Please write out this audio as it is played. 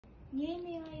你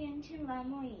名为人称拉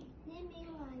莫伊，你名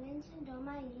为人称罗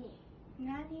马伊，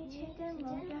俺的切的罗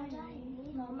扎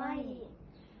伊罗马伊，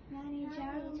俺的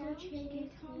加入不缺给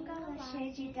通告了设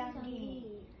计当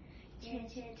地，切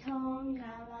切通告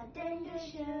了等的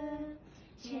是，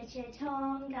切切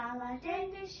通告了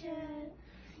等的是，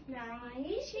俺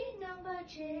一起能把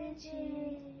自己，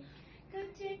可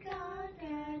这个的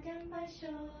当把手，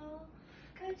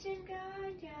可这个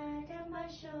的当把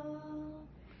手。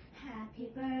Happy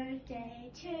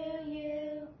birthday to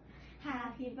you.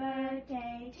 Happy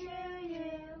birthday to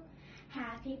you.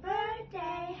 Happy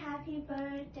birthday, happy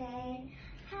birthday,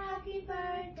 happy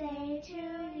birthday to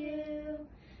you.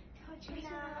 比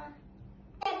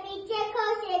借口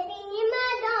谁比你们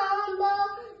懂不？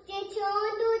最穷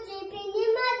肚子比你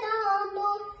们懂不？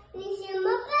你什么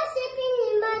本事比你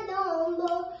们懂不？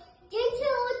最穷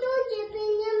肚子比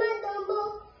你们懂不？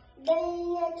等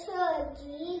你的车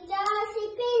机驾驶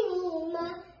比你们，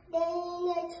等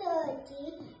你的车机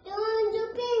动作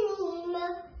比你们，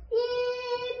你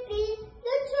比的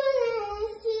出来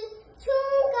是冲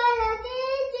高了电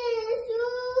子书，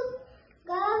高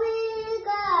比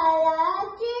高了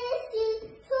电子，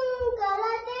冲高了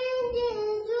电子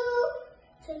书，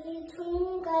车机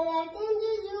冲高了电子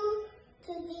书，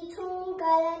车机冲高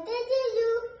了电子书，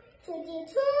车机冲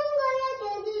高了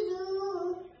电子书。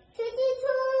车机冲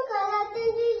高了电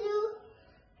子书，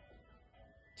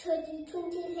车机冲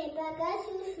进黑白干叔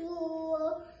叔，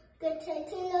跟车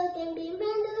车楼电笔们的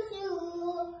书，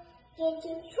电车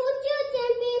出就电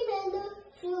笔们的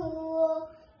书，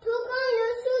土光有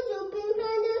书就笔们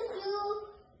的书，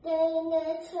等你的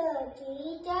车机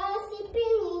驾驶比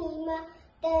你们，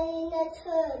等你的车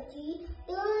机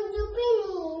动作比你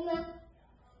们，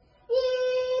你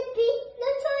比那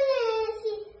车联系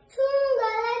冲高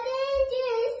了电子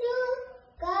书。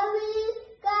高比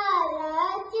高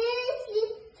了电视，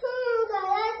冲高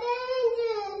了电子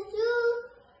书，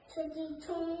车机冲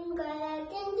高了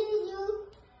电子书，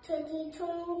车机冲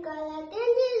高了电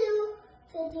子书，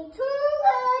车机冲高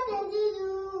了电子书，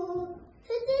车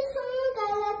机冲高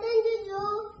了电子书。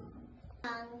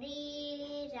当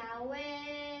地让为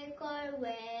国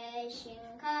为心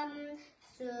坎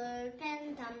술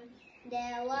팬탐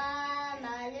대화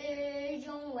말을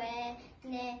종외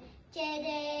내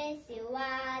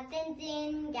제레시와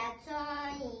댄진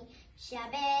야천이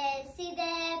샤베 시대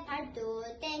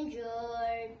발도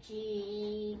댄줄지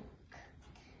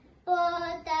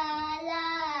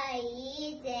보달라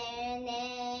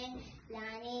이제네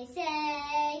라니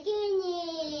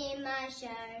세기니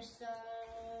마샬송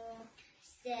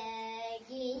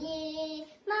세기니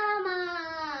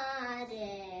마마레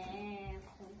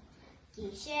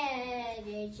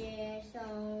기셰르 제송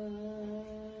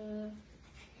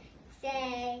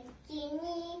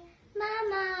세기니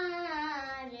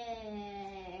마마레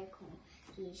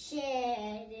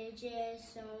기셰르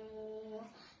제송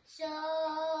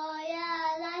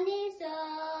소야라니소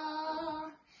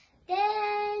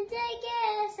댄제게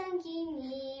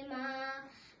상기니마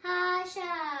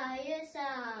하샤유사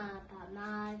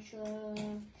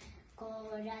파마중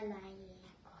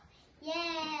고라라이고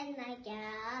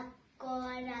옛나갑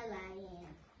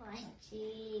고라라이고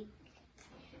지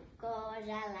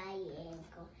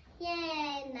고라라이고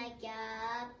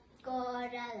옛나갑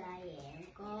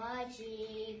고라라이고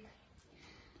지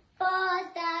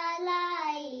보달라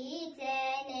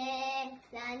이제네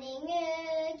라닝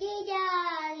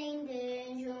으기야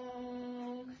링근중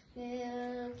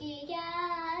으기야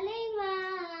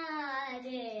링마르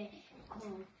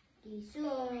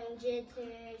고기숭지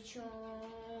트중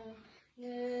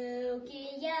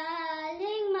으기야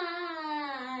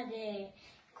링마르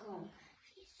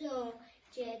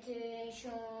고기숭지 트중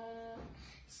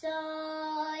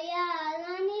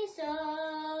소야라니소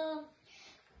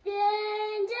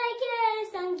댄제게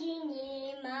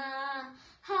상기니마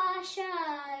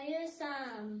하샤유삼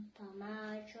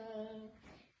파마중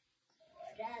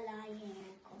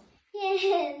고라라예고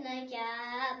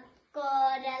옛나갑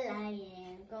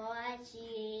고라라예고 아직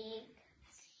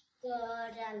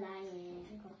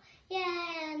고라라예고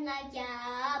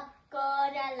옛나갑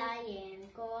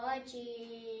고라라예고 아직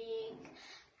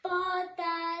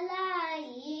보달라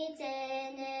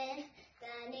이제는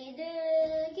나니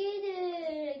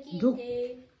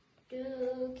두기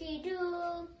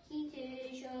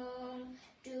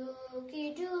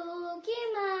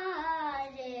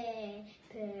말에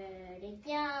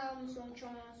별이ям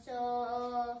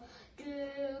송총소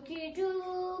두기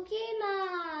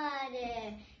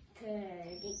말에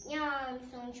별이ям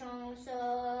송총소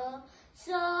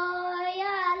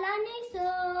소야라니소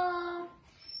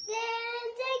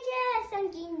댄제게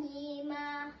상기니마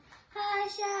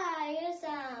하샤유사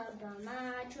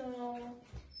바마중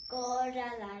고라라예고 达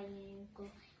拉耶果，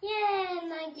耶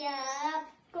那呀，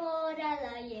果达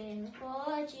拉耶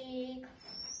果吉，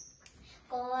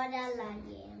果达拉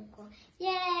耶果，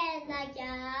耶那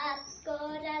呀，果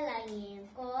达拉耶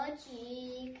果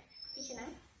吉。继续来。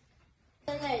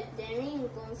Dele derin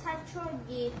con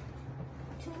sachogi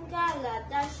tungala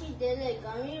dashi dele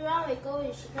gami rawe go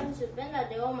ishikan subenda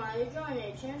de o ma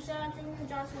yone chensa tin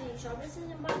jasu shabesi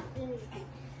ba tin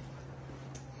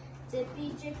这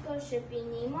比这个是比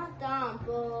你妈当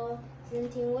不，人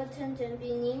听我称称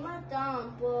比你妈当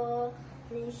不，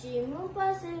你是木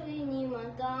巴是为你妈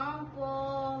当不，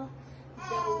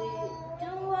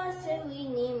等我是为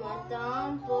你妈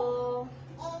当不。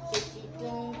这几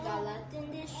种高了点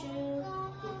的书，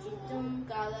这几种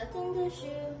高了点的书，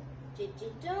这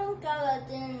几种高了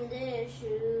点的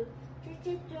书，这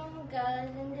几种高了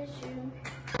点的书。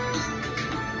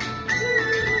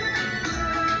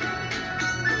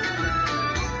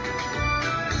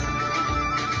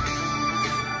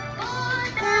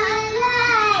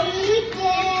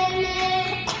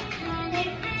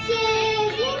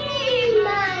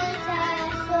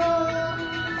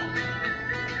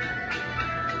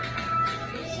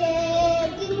谢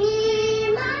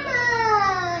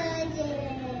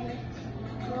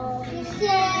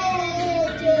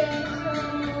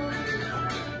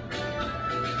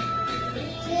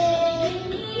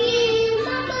谢。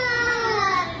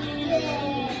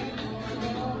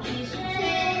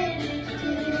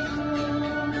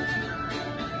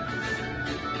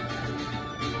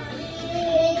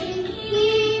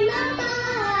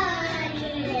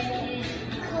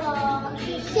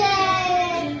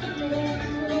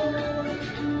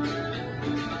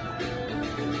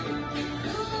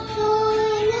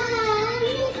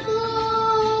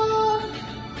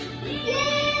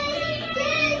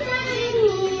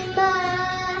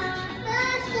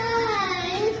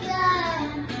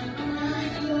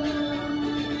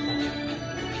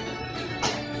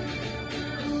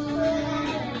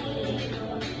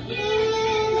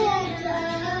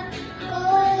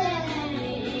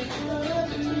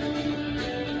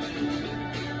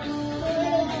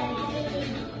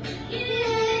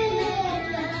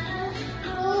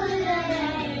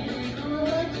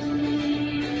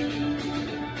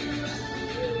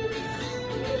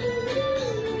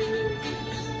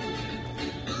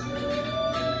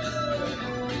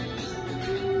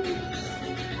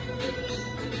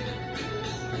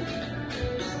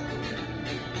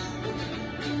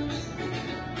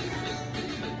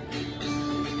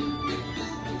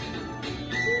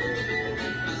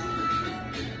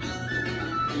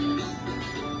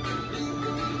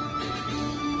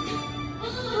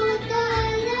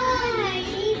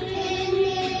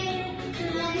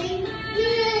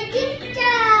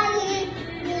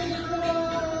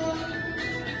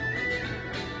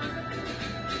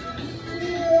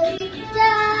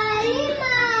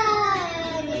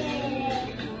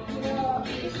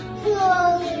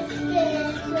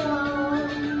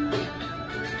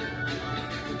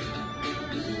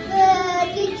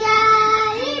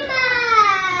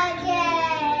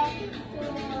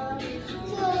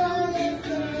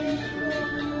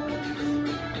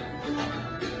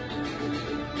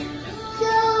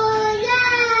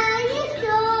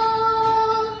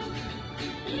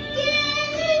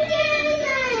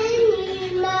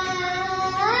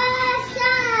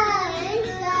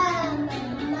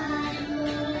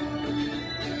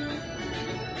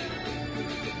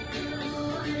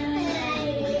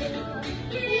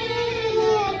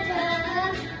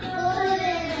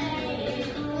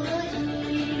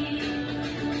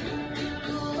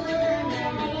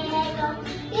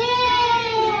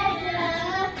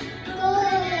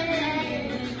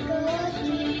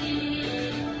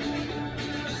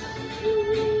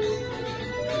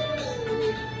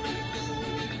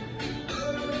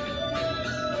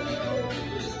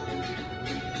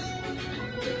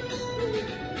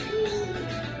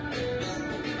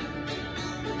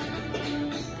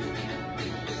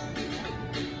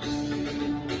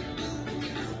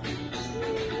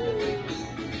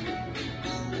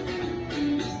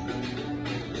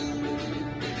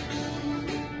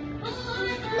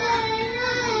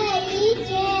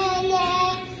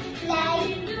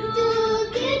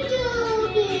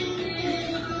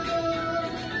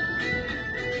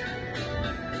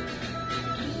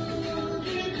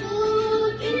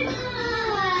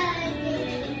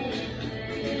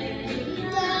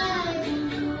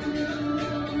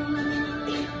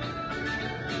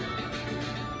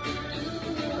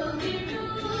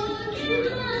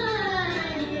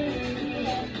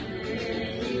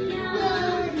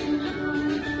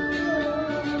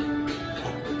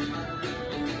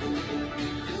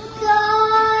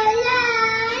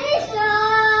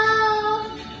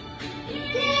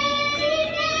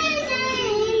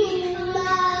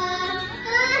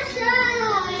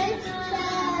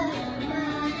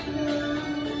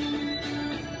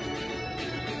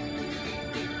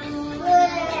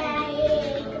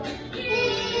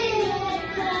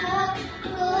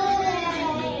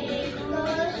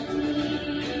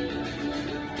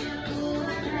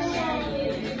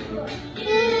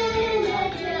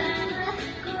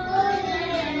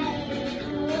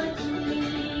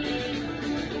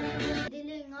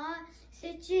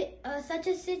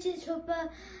Sakya Tsechen School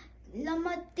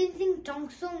Lama Tenzing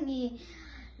Chongsongi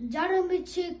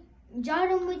Jarumuchi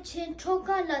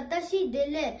Choka La Dashi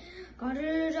Dele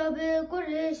Karirabe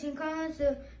Kore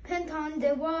Shinkanse Pentan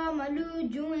Dewa Malu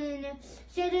Juin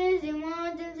Shere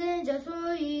Zima Tenzen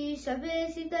Jasoi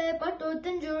Shabe Sita Pato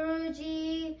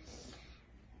Tenjorji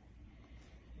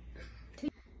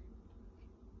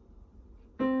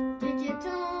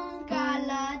Techeton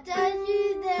Kala Dashi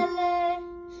Dele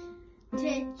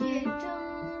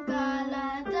Techeton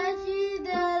Kala Dashi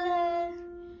Dele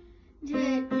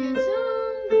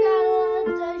Techeton Kala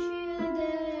Dashi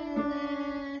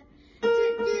Dele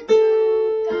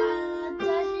Techeton Kala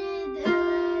Dashi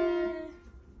Dele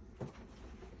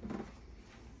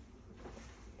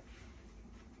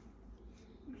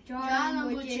Jana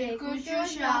Buche Kushu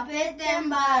Shape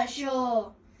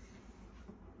Tembasho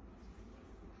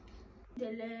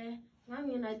Dele,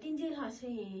 ngami na tinji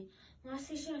hasi,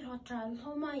 ngasi sha hotra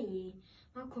homai,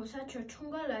 ngakosa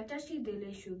chonga la tashi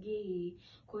dele shugi,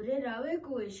 kore rawe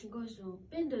ko eshigoso,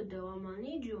 pendo de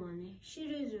wamani juane,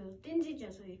 shirizo, tinji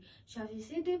jasoi,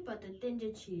 shavisi pata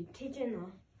tenje chi, tejeno.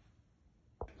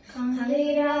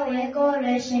 Kanhalira we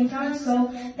kore shinkanso,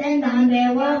 tendan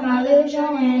dewa malu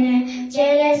joene,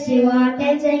 jele siwa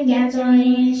tenzen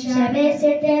gyatoi, shabe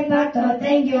sete pato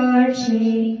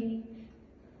tengyorchi.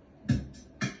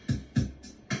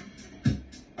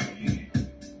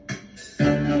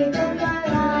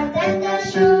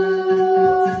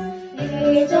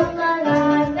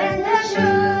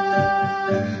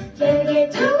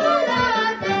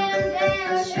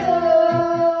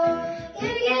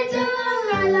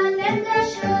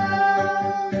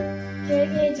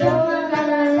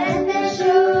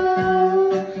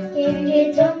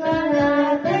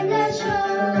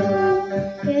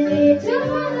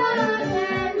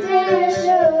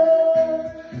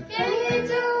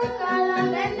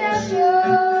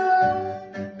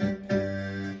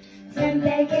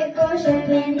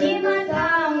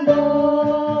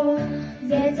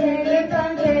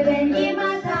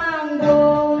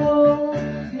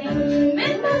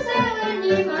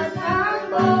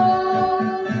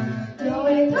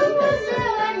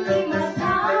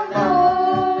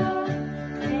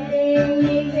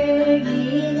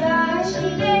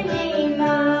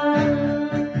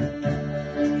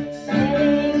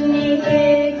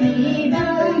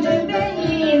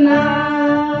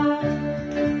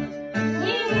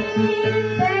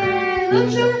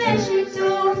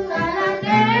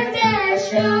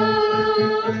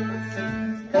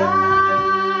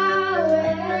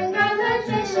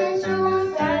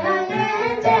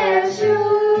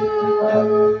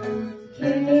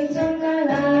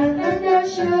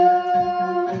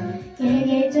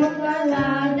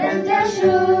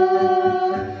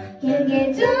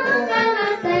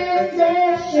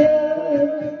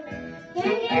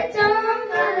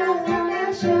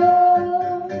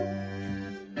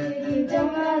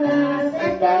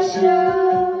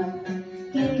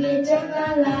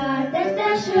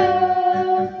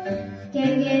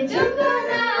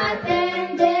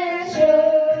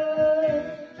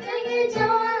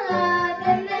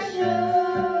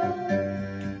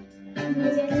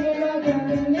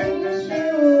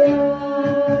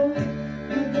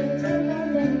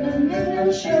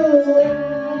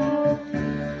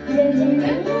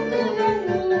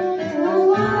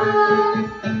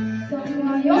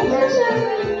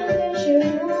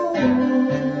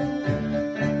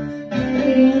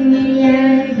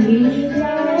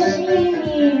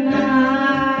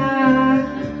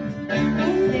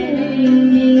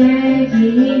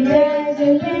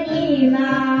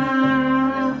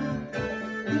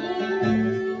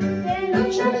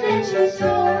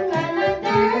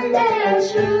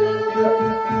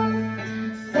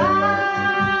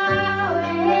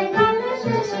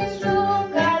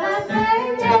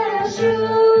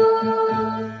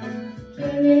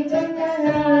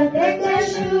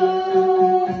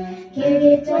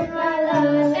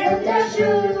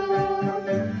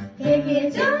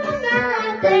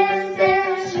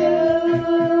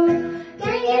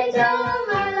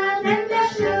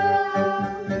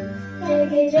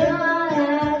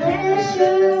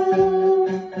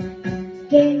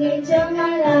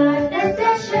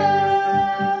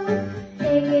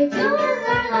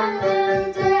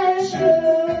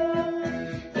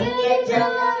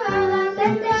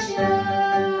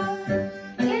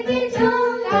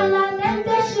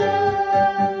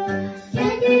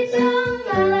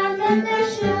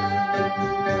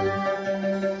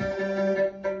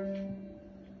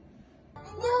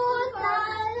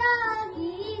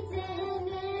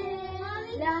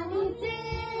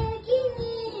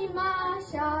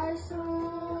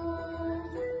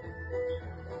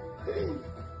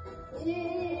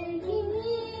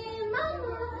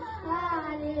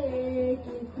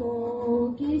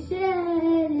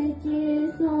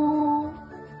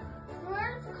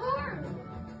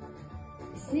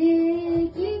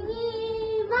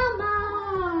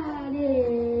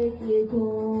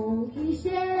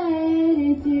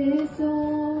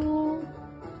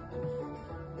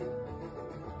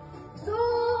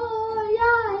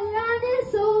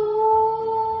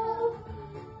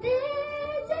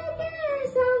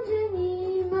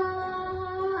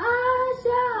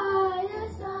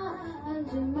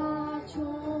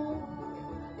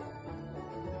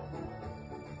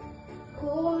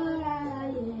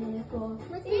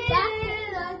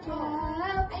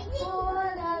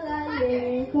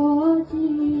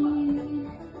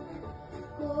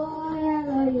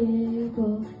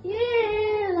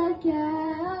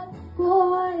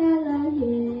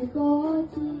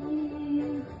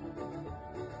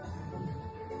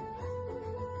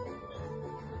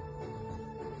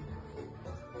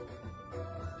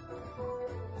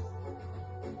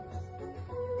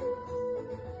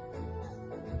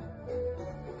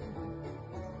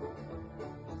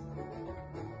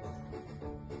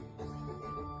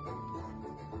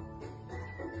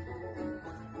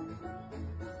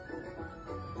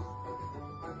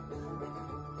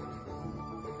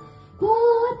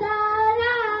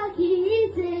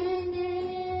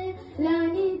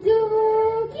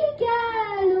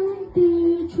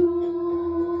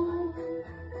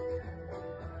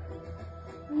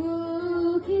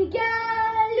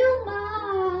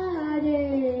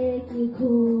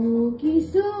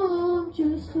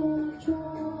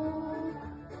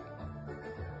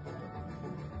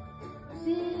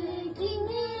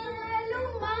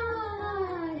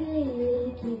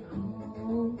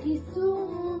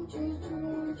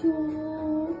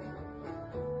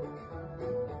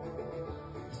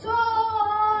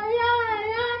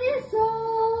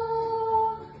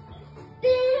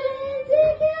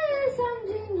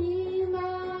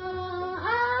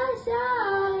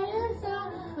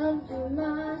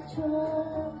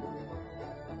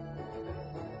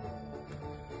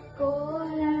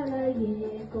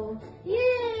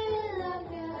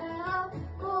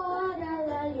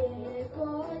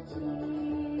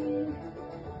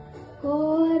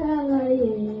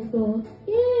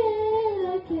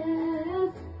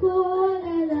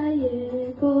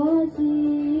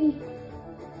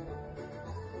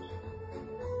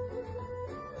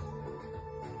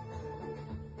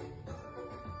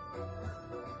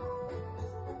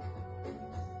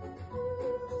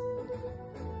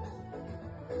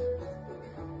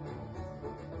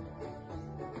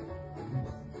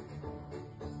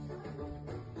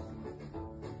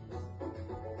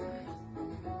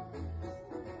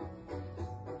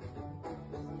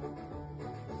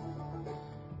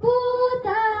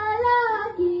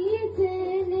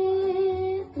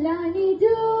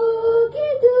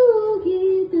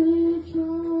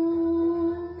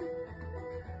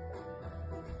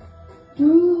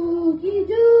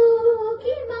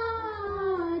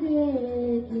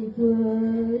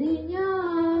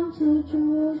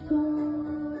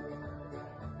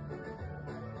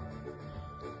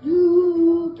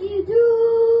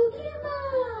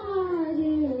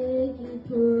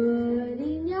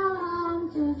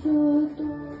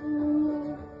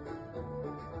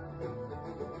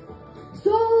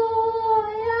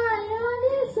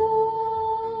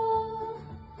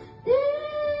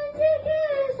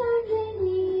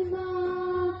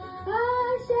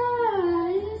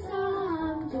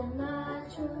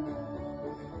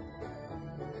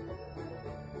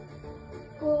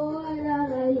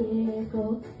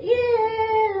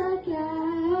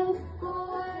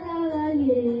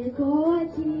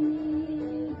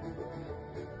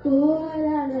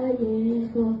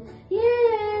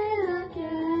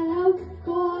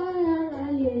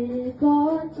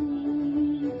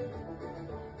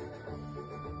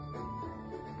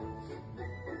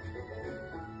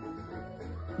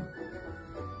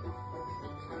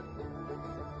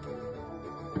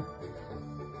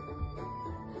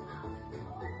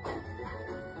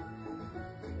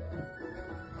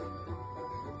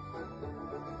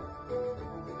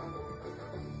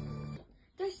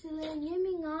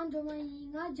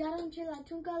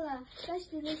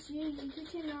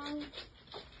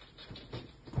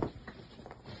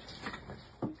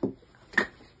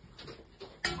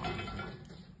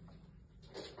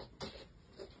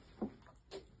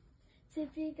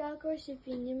 Go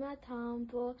shipping ma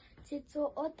tampo,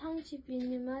 Tito o tang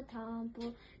shipping ma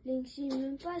tampo, Ling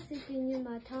shipping pa shipping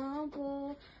ma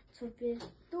tampo, Tope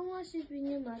donga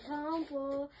shipping ma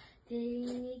tampo,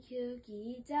 Ding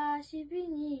kyuki ja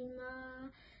shipping ma,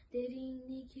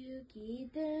 데링니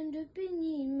기던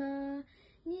두피니마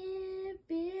니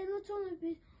빌로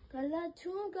총비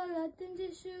갈라총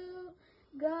갈라든지슈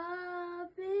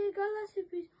가비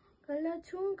갈라시비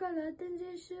갈라총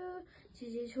갈라든지슈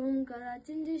지지총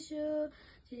갈라든지슈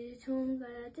지지총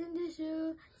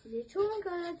갈라든지슈 지지총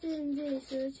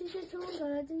갈라든지슈 지지총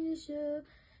갈라든지슈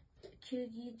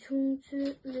기기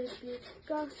총출레비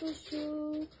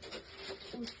각소슈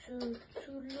우추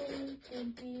출롱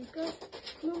댐비가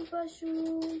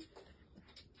lumba슈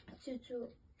제조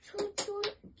초초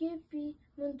예비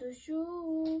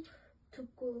문도슈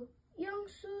듣고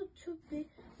양수 추비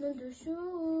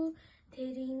문도슈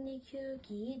대링니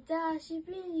규기 다시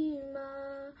비니마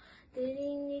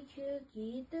대링니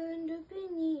규기 던두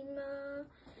비니마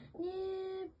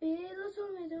니 빌로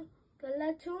소메도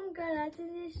갈라총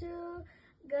갈라진지슈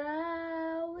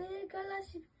가웨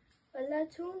갈라시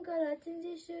갈라총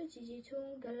갈라진지슈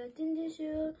지지총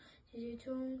갈라진지슈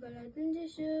지지총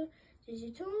갈라진지슈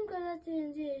지지총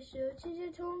갈라진지슈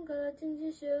지지총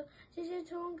갈라진지슈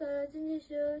지지총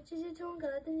갈라진지슈 지지총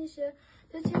갈라진지슈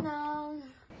도치낭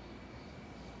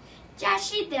假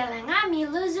使的人啊，米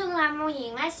露祖拉姆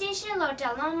因啊，新是老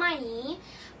早老马因，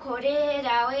可怜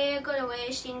大卫个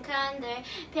为心看的，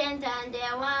偏袒的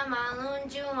我马龙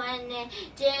就完呢，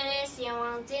这里希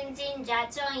望真正家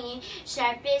做因，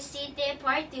下边是的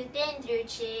派对点就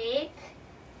吃，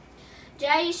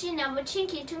这一是那么亲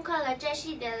戚通过了这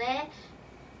是的嘞。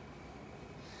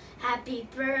Happy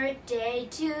birthday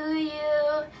to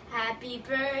you, happy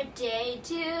birthday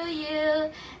to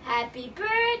you, happy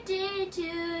birthday to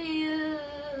you,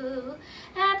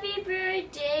 happy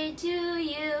birthday to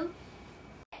you.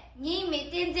 你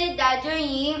每天在打着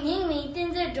赢，你每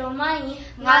天在做马赢，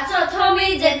我做透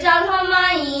明在找透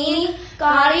马赢。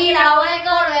咖喱拉外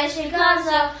国人是看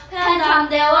手，看他们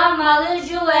的我马路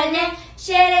就问呢，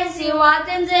谁人是我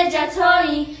等在家抽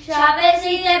赢，下辈子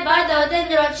的把头等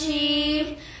着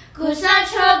吃。Kusa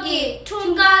chogi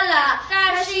tungala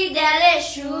tashi dele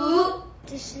shu.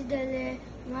 Tashi dele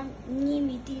nga ni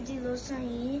mi ti di lo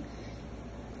sai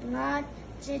nga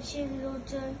chechi lo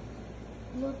ten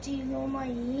lo ti lo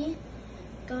mai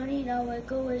kani la wai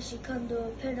ko wai shi kan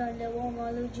do pheda le wa ma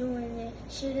lo ju ne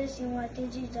shi de sin wa ti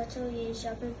ji za cho ye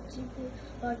sha pe ji pu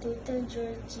wa do ten jo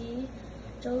ji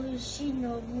zo shi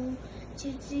no bu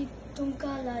chi chi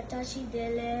tungala tashi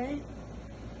dele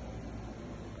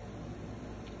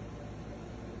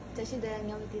这是的，我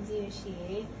们自己是，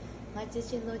我之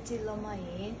前落地了嘛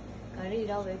耶，可是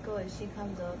绕外国是看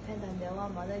到看到的话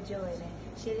马上就会呢，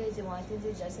现在就我自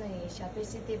己加上也下辈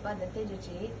子得把的带出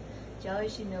去，主要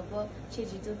是那个去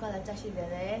去做搞了这些的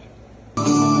嘞。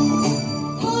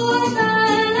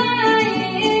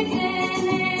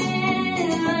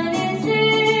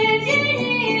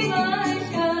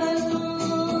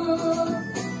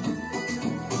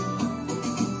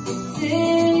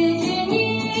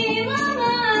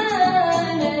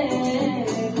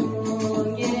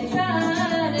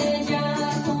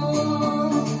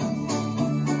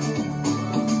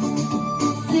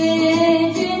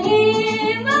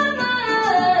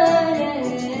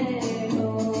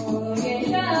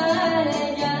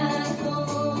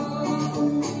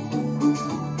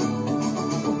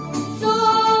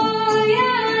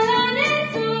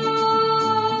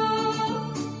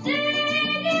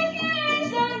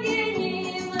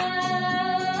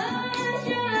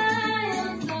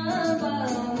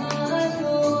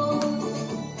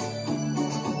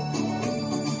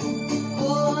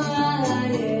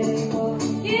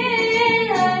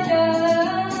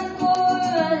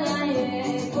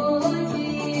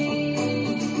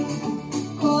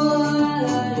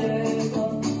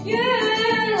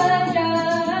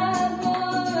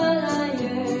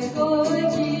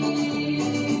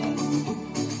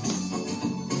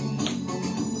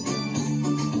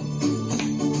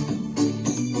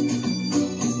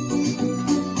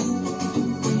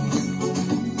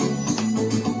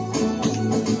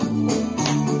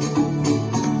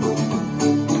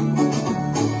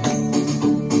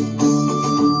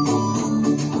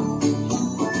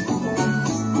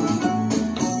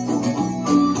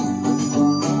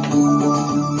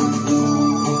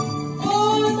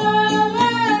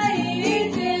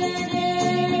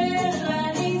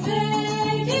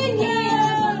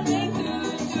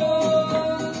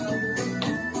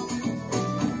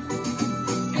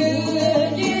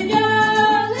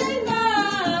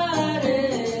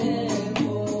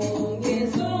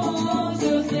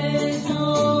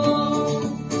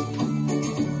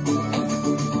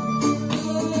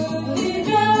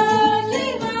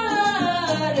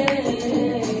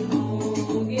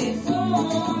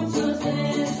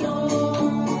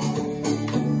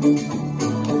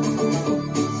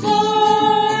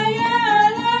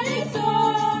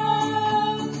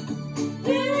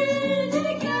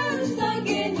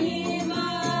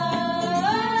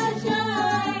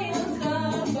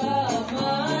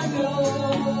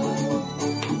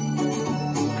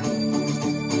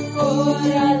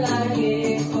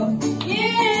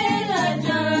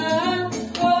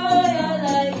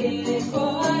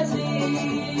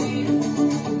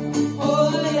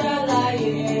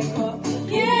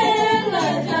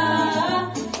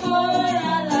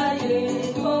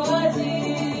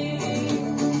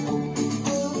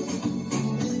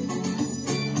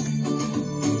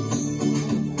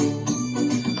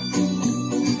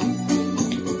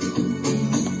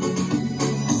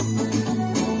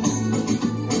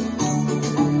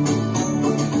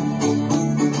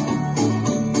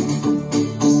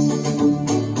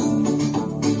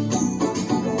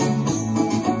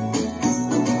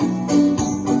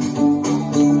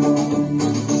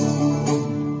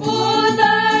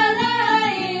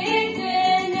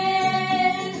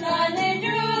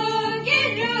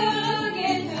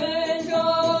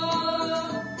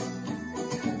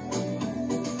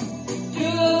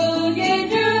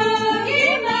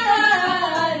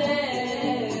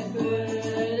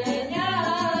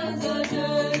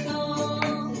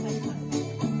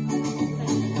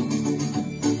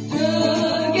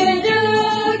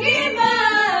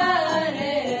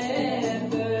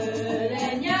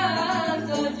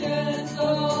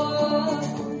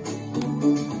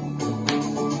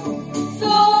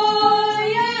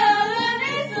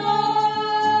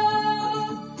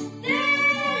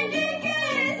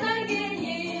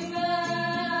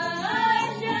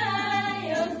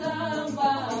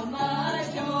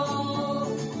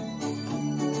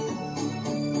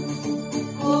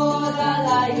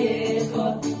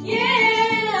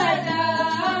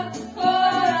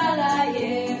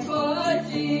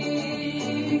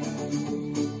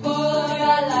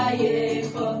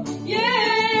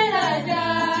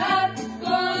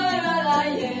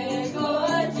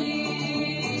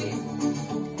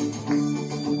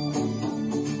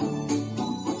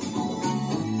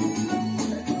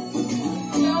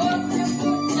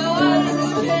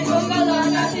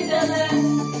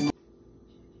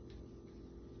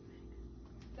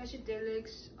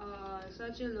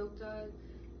Sakya Lokta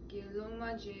Ge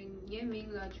Longma Je Nye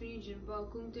Ming La Chuni Jinpa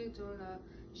Kung Tek To La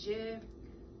Je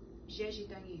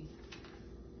Shitangi.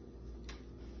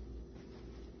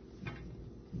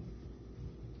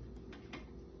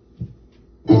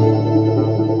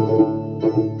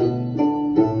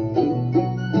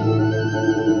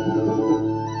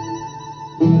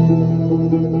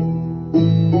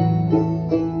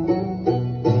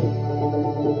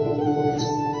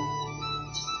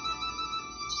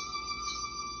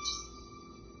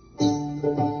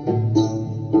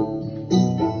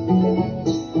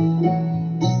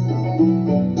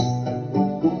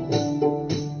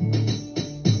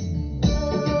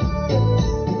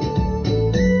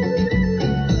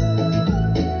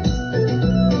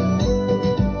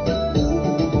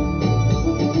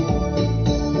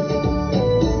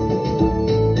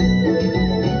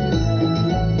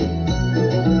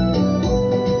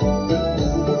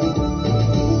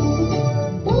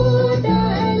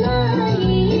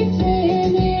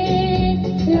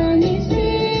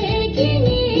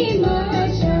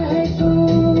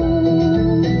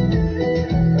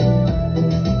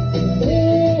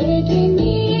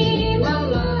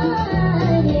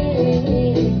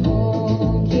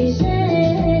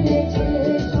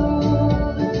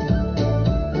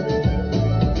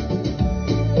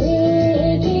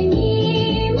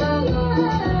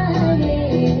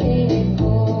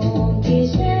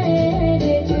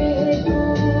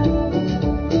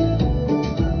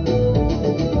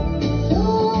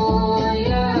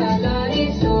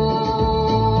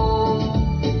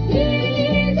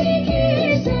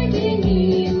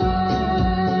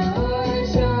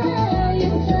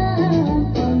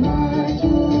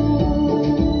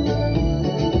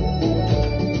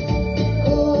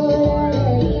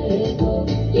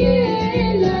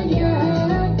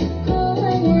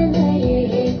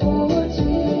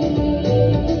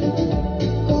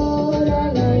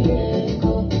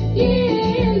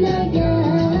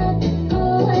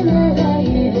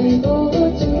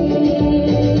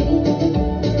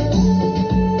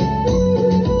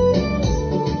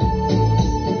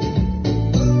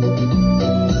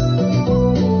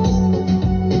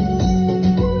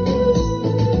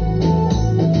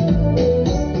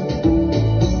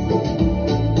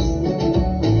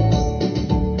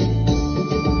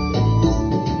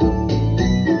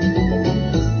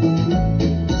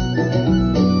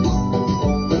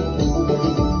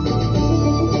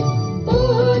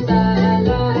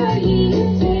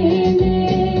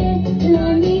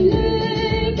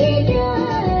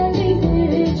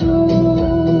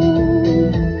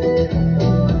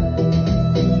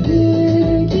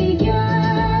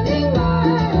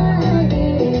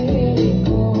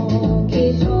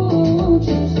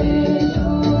 Sakya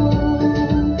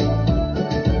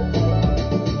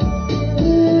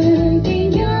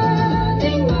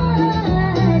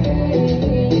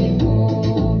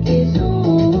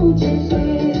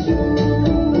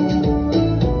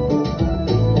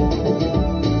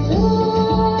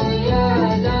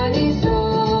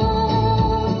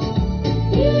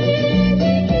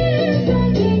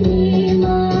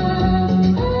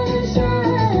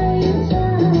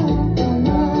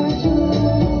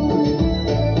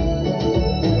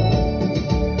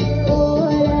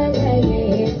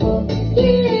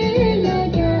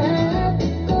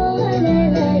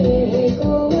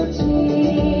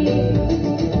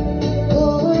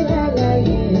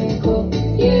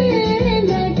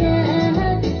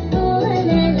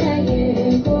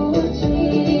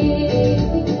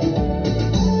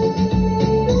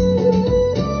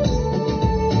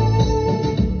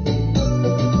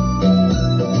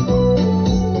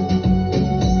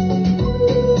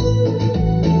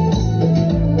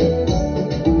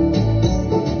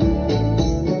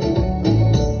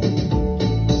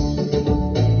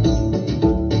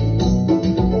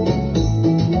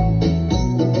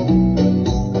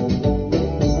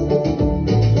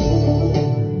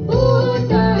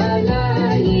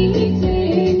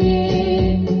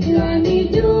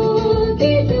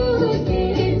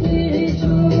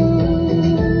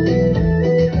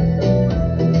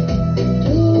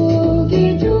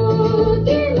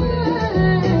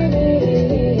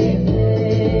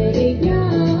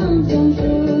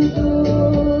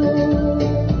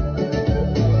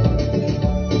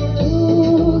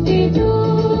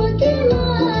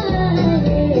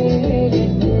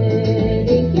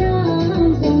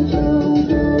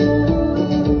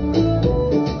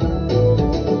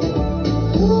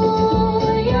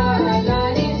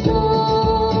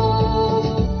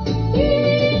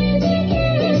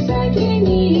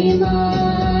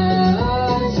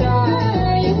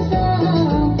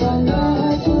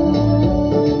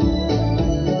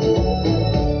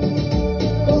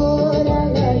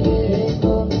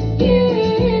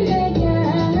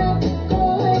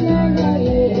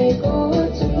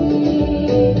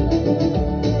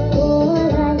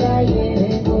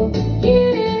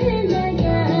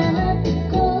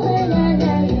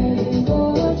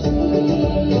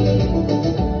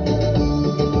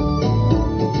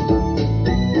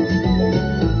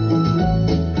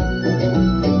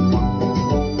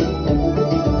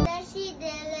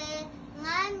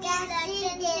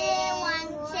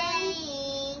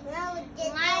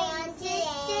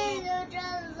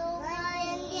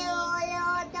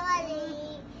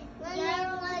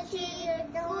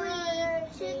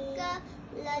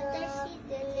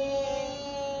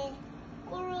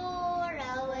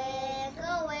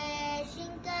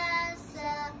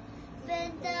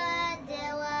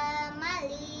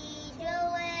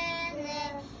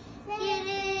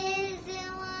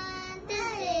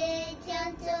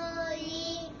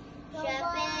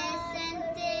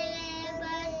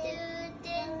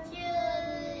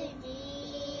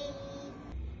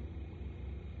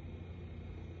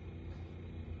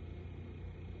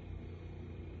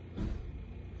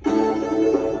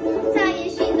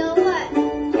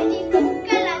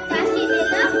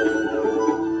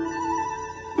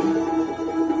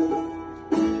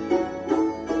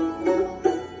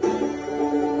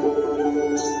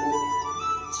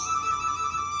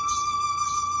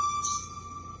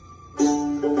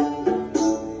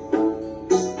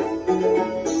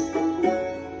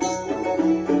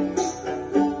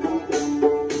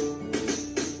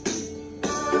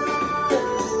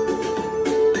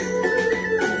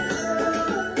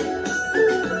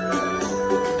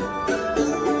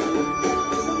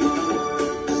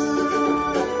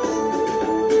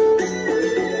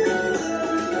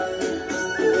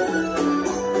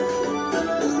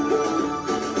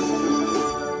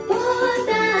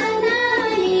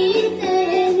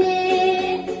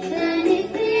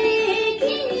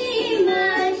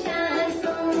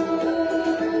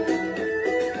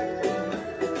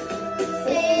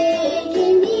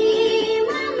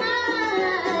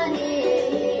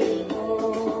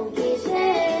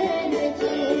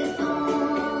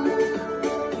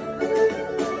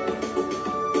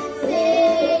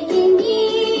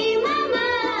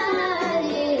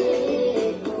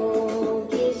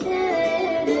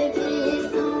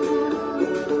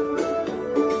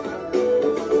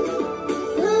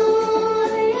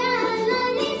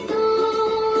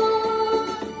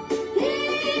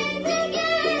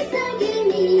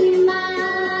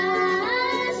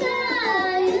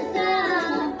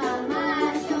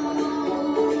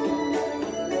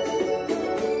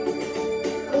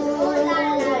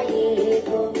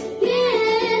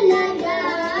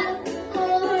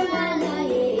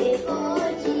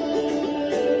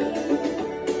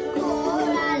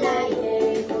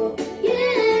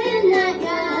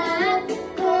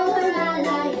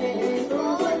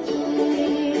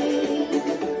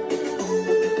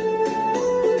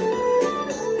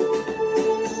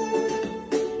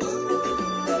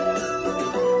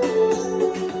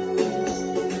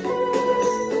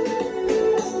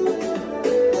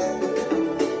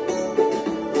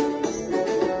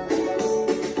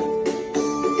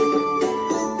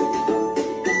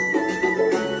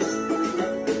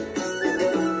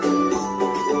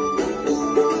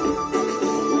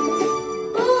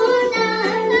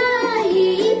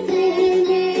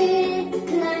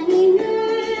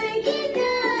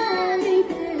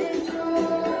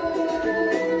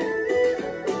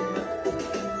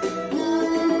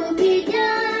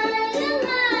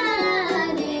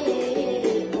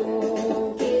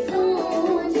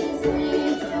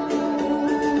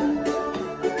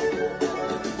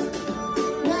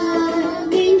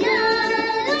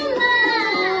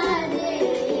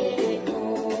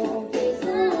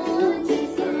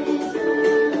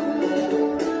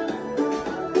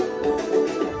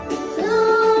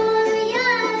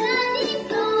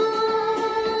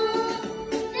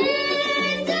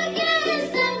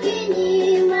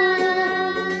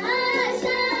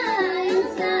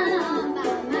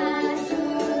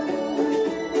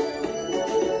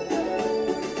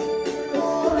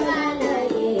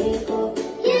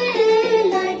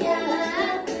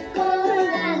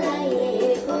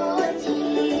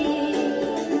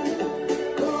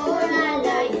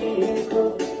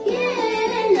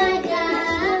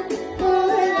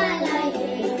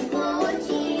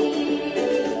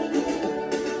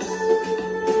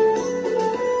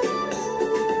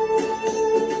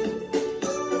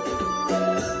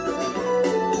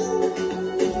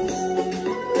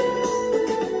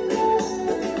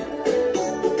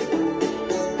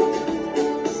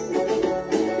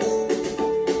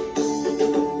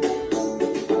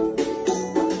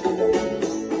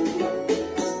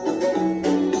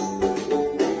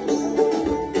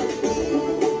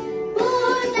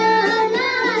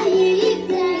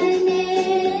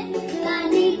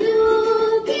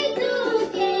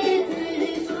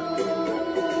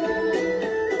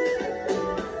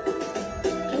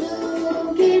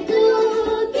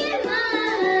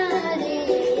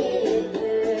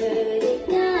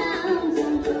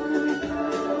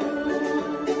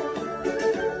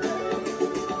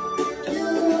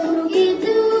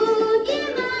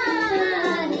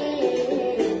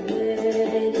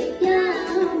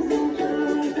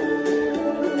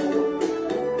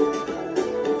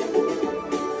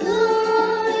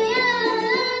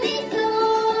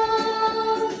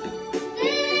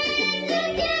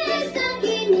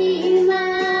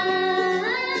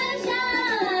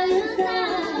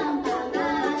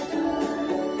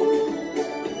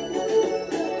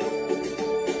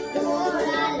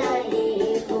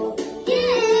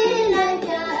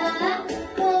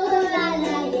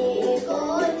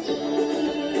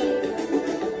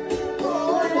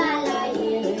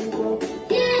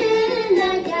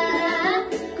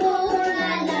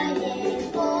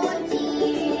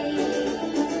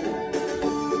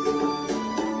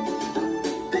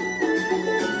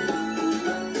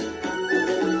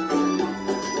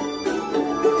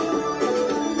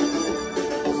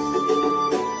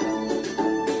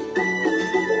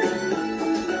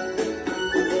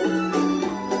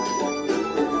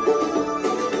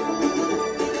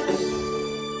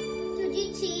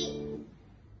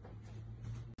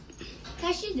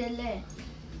다시 들래.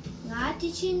 나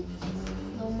티친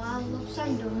로마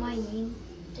롭산 로마인.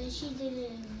 다시 들래.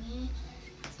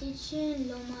 티친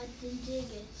로마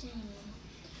딘제게체.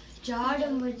 자르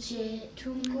무제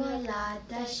퉁고라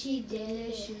다시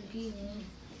들래 슈기네.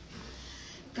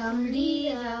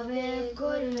 감리 라베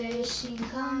고르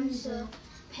신감서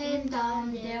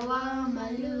펜담 대와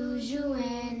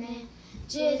말루주에네.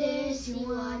 제레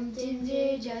시완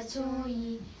딘제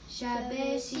자초이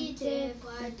샤베 시테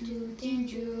파투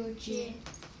딘주제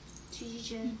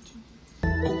지제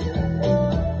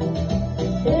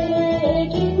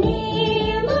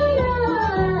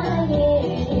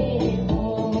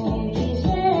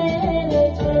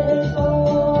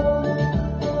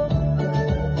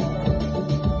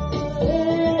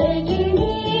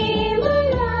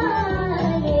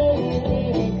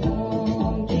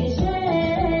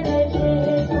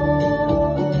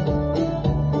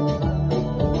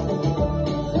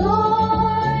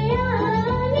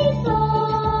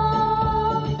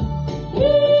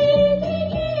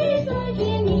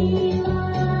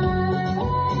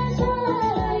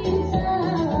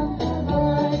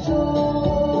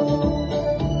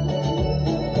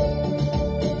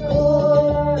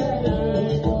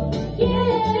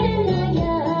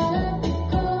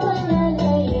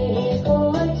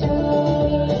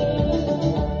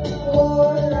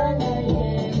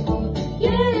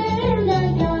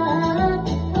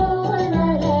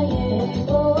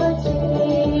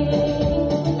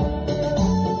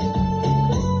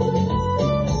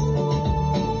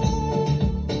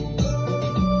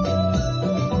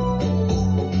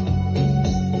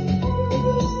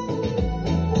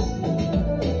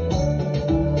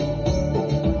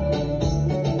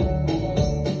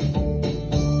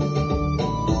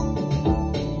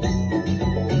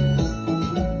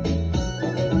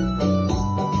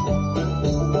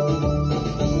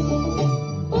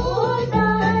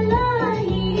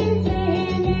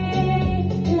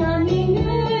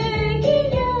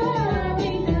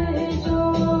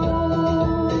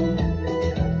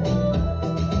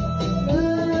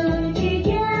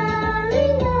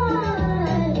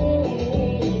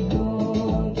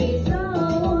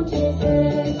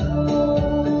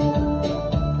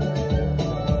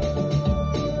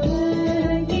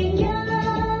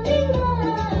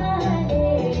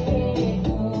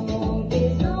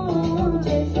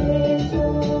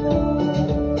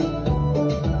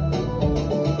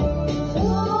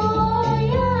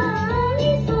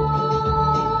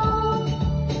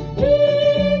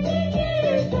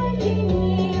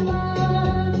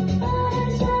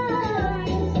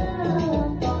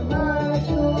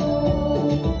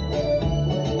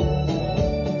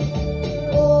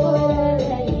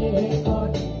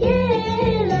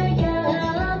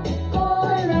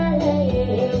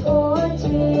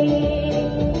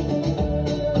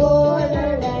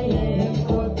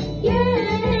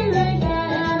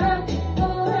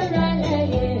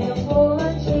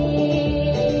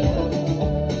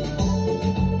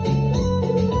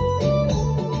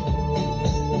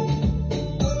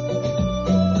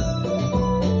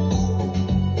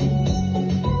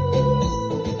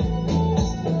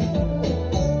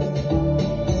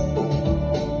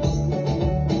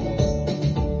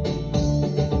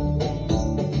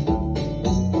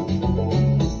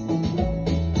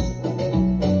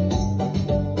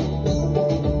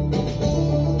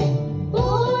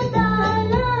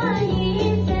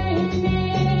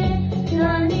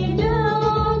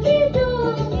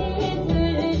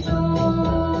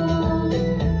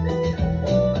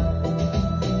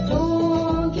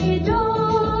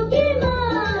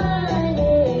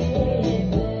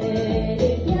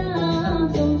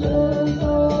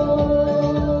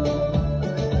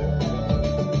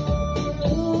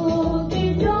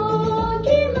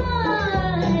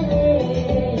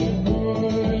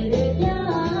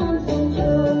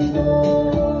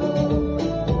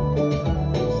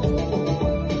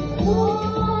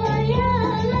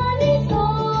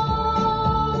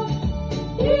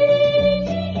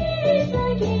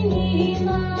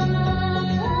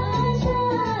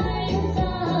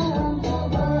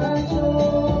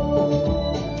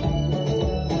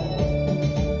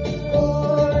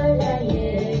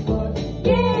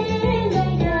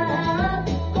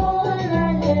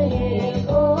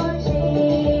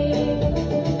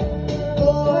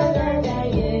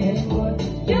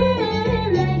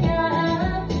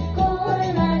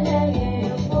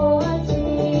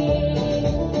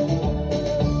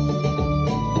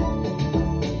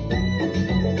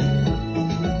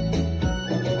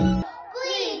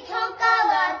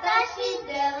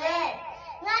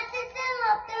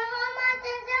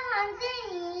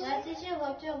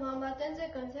법적 엄마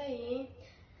댄스 건설이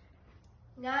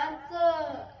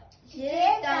나서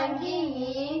谢当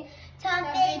你，常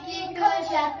被你刻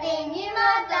下被你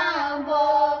马当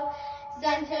波，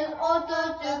三层奥多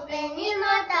就被你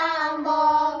马当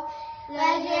波，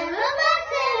来年了嘛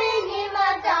谁为你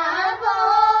马当波，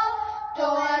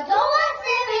走啊走啊谁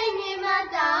为你马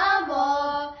当波，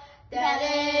带来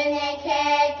你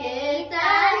开给大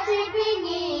西比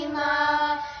你马，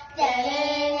带来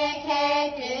你开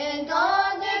给东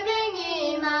就比你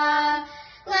马。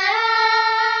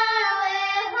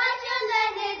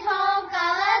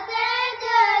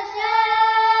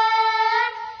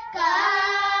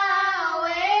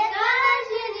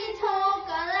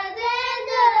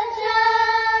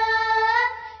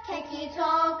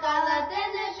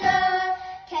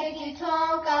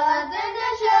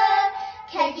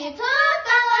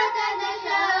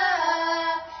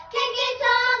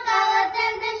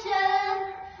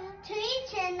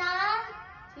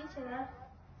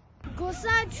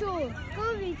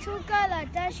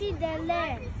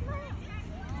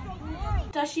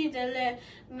Tashi dele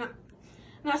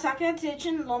nga Sakya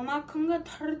Tsechen Lama kunga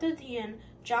tharda dian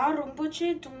ja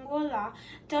rumpoche tungola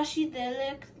tashi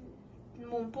dele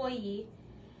mumpo yi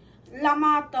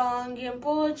Lama tang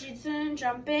genpo jitsun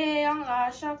jampe yang la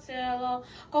shak selo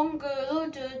gong ge lo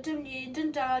de tum yi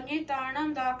den da ni da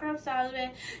nam da krap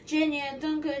salve jenye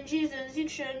deng ken ji zen sik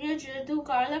shen ye zhe du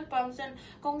ga lek bang sen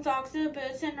gong zak se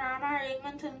be sen ra ma ring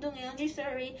man teng dong yang ji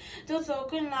seri do so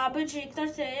ken la ba ji tar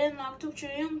se yen lak tuk chu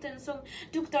yung ten song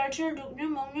duk tar cher duk nu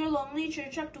mong nu long li chi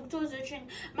chak duk to ze chen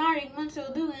ma ring man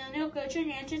so du yan yo ge chen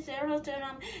yan chi se ro te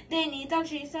nam de ni dak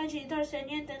ji sa ji tar sen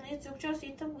yen ten li zuk cha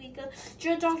si ta wi ge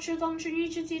zhe dak chi dong chi ni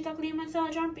chi ti tak li man sa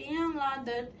jan pi yang la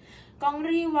de gong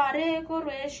ri wa re ko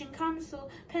re shin kam su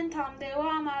pen tam de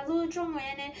wa ma lu zhong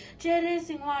wei ne jie re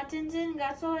sing wa jin jin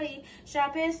ga so yi sha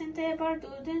pe sin te bar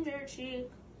du den zhi chi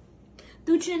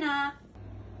du chi na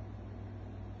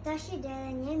다시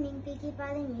데레니 민피기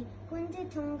발음이 군대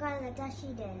통과를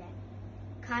다시 데레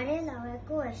가래라와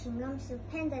꼬아 신경수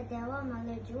팬다 대화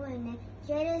말을 주어내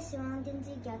제레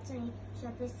수왕든지 gatso니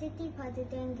샤페시티 파드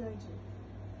댕겨지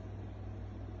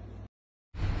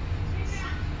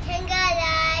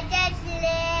탱가라 다시래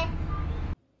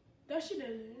dashi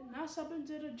dele na saben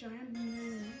zera giant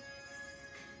moon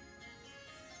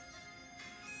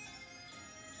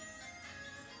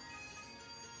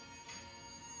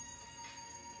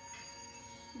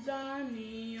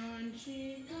Zani on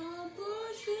chi ga bu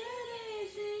shi re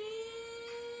ji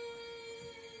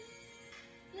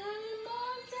nan ma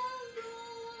zang du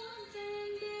wa zhen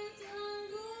de zang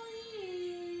gu yi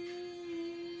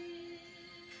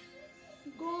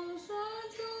gong sa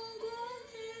zhong gong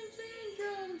jin jin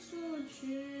zhen su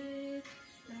qi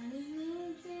nan yu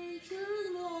zui zhi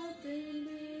mo din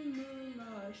bi mu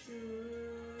la shi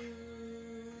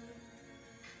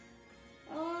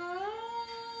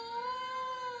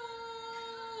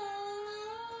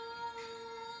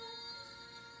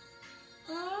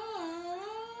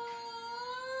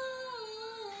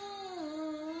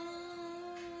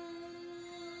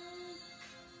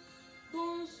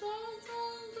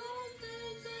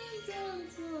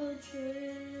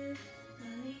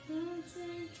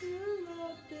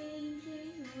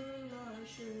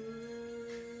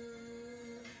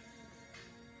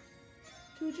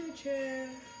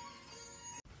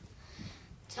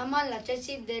참말라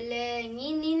자식 들래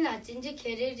니니나 진짜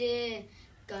개리지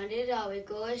간리라고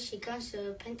거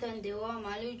시간서 펜턴 대화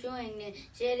말로 중에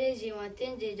제레지와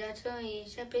텐제 자초이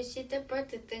샤페시테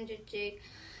퍼트 텐주지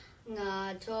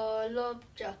nga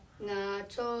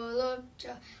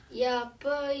cholopcha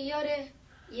yapa yore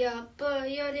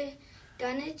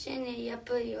kane chene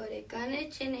yapa yore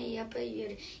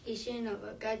ishino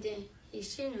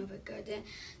bakade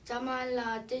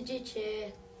tamala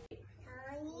tejiche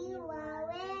아니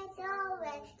와왜 저왜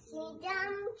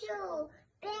시장주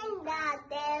뺀다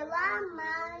대와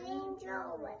마린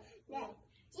조왜 네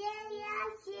제야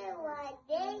시와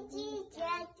대지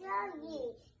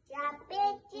제저기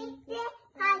자배지대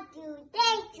하주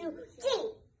대주지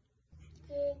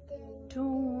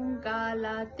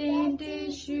Tungala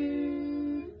tendeshu,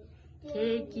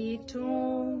 keki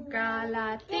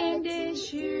tungala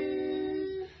tendeshu,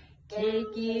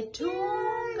 keki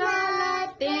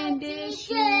tungala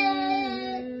tendeshu,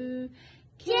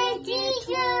 keki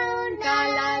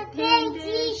tungala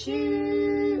tendeshu.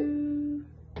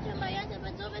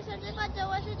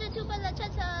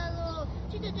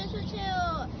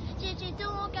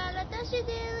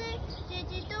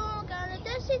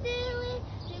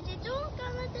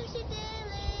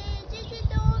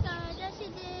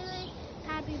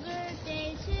 ，Happy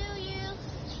birthday to you,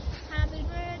 Happy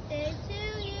birthday to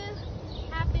you,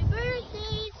 Happy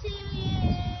birthday to you,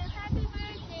 Happy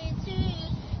birthday to you。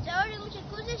小二零五是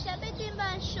故事小。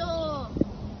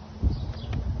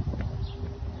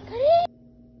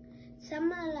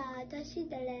Samala dashi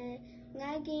dale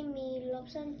ngagi mi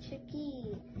lopsan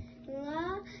chiki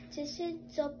nga chisi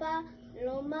zopa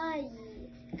lomai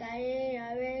kare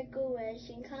rare kuwe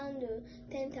shinkandu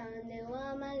tentang ne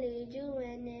wa mali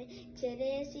juwene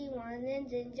chere si wanen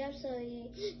zinjap soi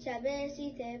shabe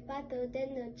si te pato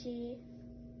denuchi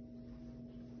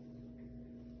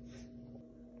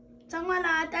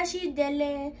Samala dashi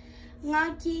dale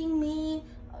ngagi mi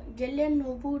gele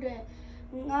nobure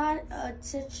nga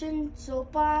Tsechen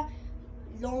Sopa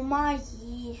Loma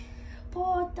yi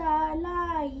Pota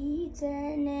la yi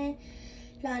zene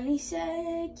Lani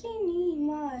se kini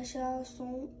ma sha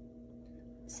son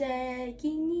Se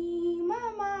kini ma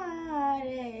ma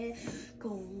re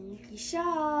Gong ki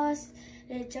shas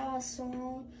re ja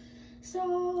son So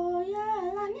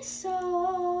ya lani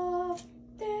so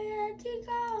Te ti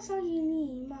ga sa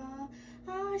kini ma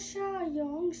Asha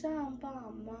yong san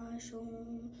pa ma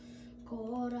shong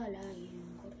Kora la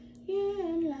yengo,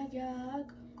 yen la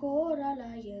yak, kora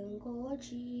la yengo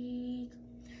chik.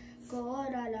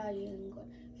 Kora la yengo,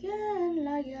 yen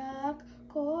la yak,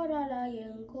 kora la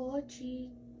yengo chik.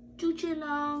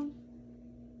 Chuchilang.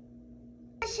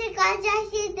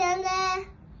 Shikajashi dele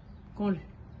Con.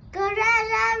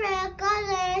 Korara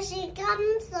kore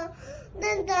shikamso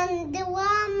dan de wa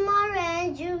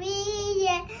more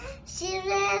juwiye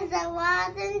shire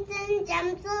zawaden ten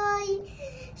jamsoi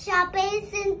shape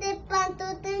sinte panto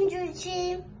ten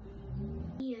juchi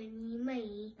ni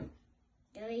mai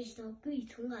dai sto kui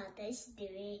tunga dai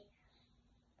dele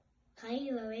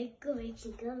kai we ko we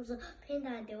shikamso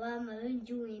penda de wa more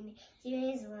juwiye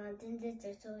shire zawaden ten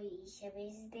jamsoi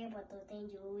shape sinte panto ten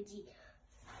juchi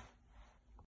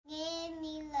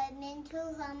mi la mentu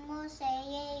hamo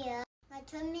saya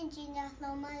atumi jina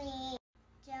lomali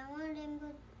jangan lembu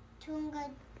tunga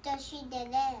dashi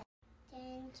dele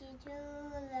Chenchi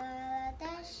la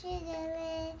dashi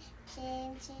dele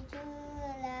Chenchi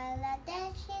la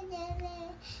dashi dele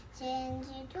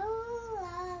Chenchi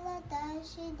la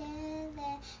dashi dele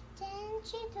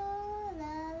Chenchi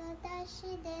la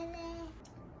dashi dele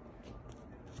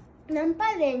Nampa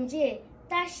lenje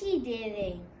dashi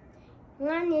dele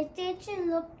Ngani Tsechen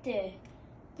lopte,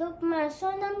 lopma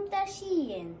sonam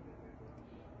tashiyen.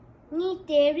 Ni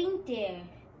terin ter.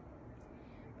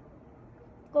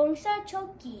 Gongsa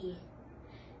choki,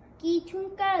 ki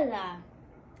tunkala.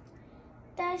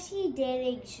 Tashi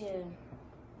direction.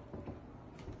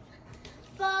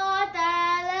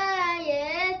 Potala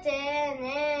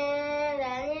yetene,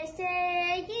 lani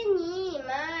segini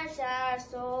masha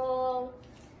song.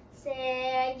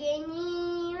 Segini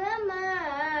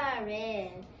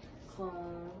mamare,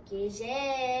 konki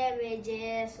jere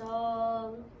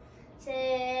jesong.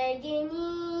 Segini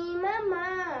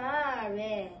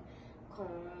mamare,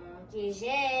 konki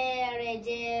jere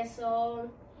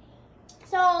jesong.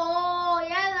 So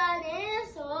yala ne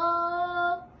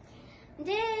so,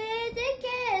 de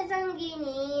ke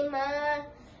zangini ma,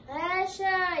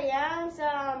 asha yang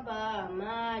samba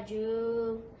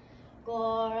maju,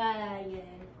 kora yen.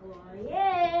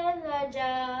 Yen la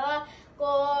ja,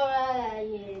 kora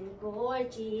yen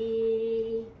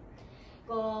gorji.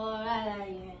 Kora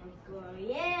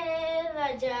yen la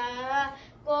ja,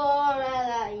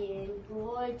 kora yen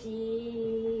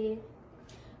gorji.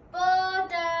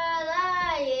 Bota la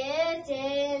ye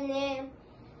tene,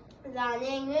 la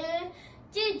nengu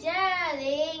ji jia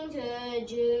ling te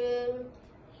ju.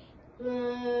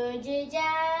 Ngu ji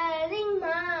jia ling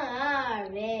ma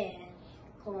re,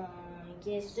 kong.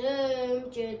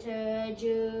 Sum chư thơ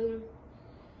chung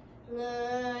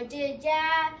ngơ chư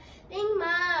cha linh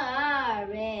ma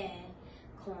re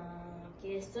con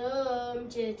kia sum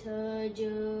chư thơ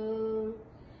chung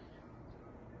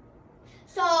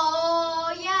so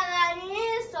ya la ni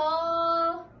so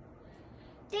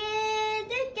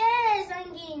de ke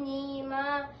sangini ma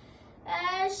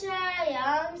asha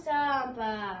yang sam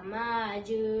pa ma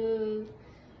ju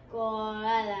ko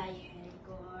la yen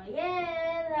ko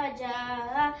yen la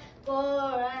ja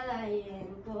kora la yen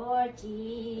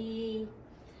gorji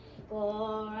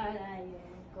kora la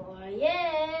yen kor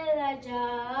yen la ja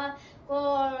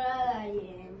kora la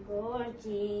yen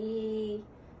gorji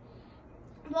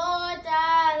bota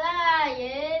la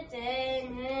ye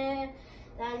tene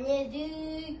la ne du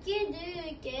ke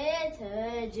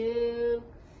te ju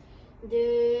du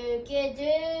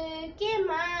ke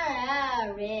ma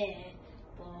re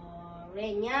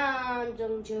Re nham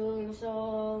dung chung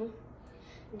song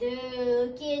du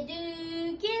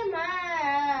ke ma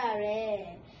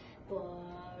re bo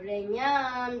re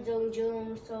nham dung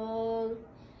chung song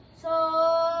so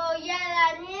ya la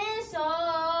ni so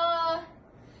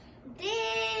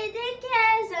de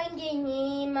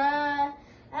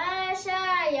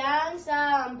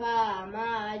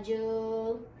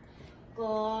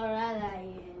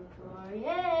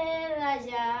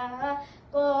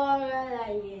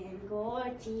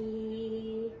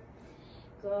ji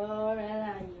Gora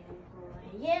la yen gor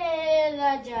ye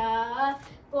la ja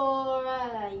Gora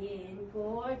la yen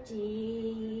gor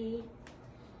ji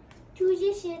出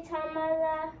去写他们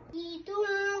了。一动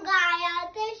嘎呀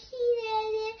的西嘞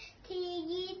嘞，提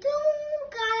一动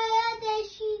嘎呀的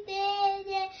西嘞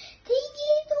嘞，提一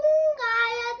动嘎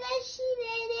呀的西嘞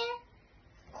嘞，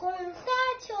空沙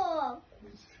球，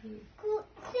古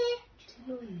塞，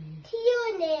提有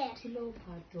呢，提有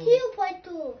跑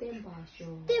图，电把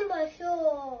手，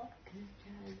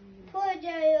破家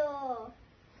哟。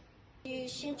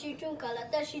先去中嘎啦，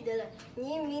但是的了，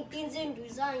你明天真路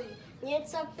上去。 你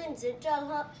这本子找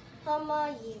他妈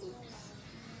赢，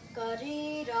咖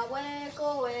喱拉外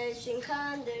各位先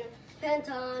看的，平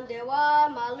常的话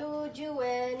马路就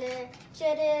为呢，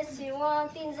现在希望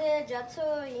顶着家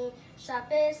车赢，下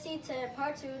班时才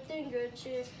跑出等着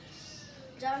去，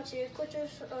让去过去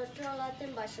找了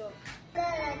等把手。嘎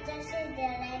啦，这是的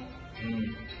嘞。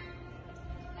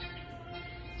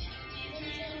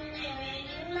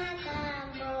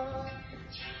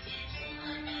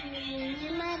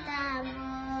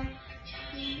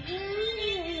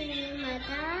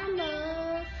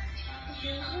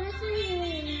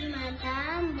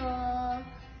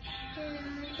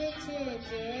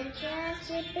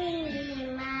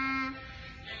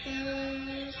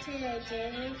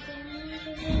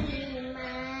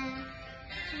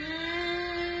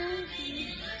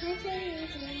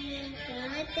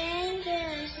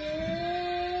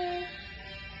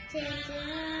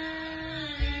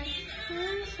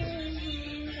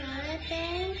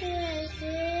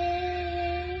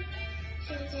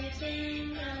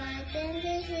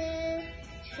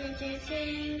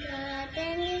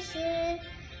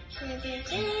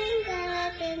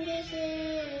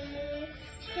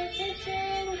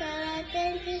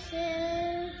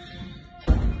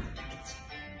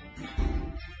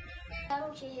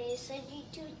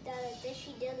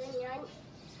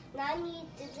Nani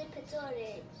dizi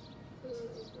petore.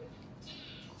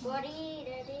 Bori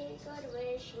ready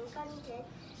gorwe shinkanten.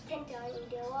 Tenta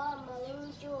indewa malin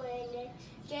joene.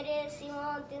 Jere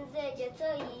simon tinze jetso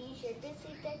yi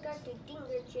shebisi teka to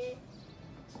dingerche.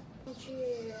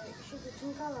 是的，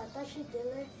听到了，但是得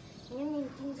了，年龄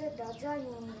盯着大家用，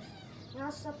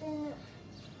俺这边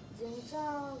人家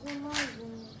我们用，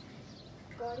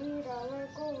家里大了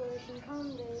各位新看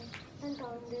的，很当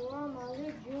的我们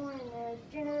是用的，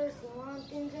真的希望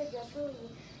盯着家手艺，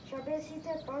下边是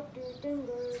在把对等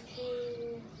个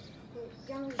去，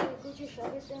讲是过去下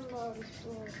边等嘛是。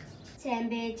前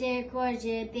辈这块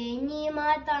是被你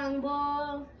妈当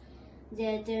包。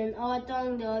 Zetun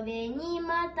otong do beni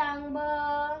matang bo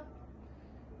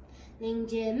Ling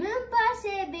jemun pa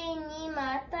se beni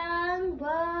matang bo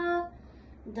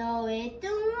Do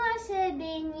etung wa se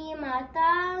beni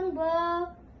matang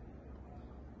bo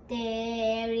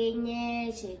Te ring ye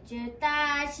se chu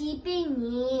ta si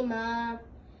beni ma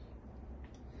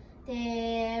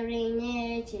Te ring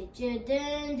ye se chu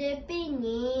dun de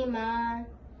beni ma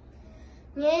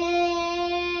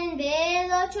Nien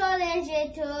velo chole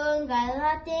jetun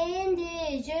galatin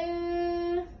de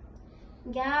jeu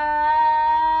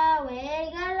Gawe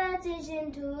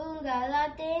galatin tun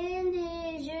galatin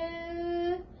de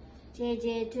jeu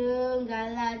Jetun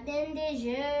galatin de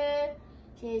jeu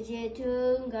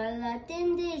Jetun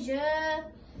galatin de jeu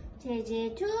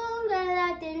Jetun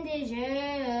galatin de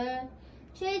jeu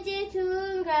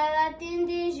Jetun galatin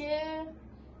de jeu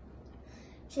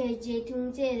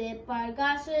Jetun tele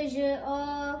parga se je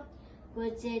o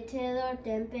Gutse telor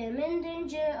tempe menden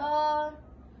je o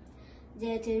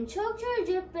Jetun chokchur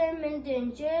jupe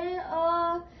menden je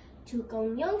o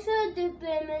Tukong yongso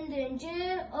dupe menden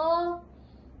je o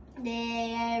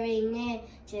Deringe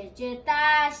je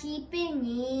ta si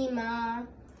pini ma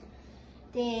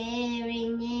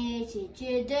Deringe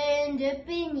je den de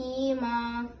pini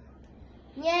ma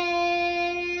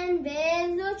Nien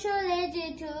bezo chole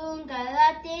jetun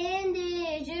galatin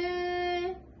de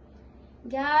jeu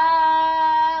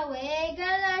Gawe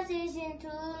galatin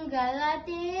tun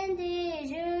galatin de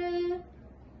jeu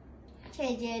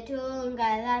Jetun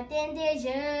galatin de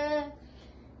jeu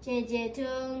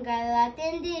Jetun galatin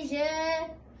de jeu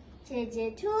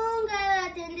Jetun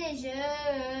galatin de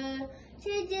jeu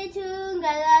Jetun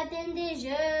galatin de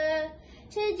jeu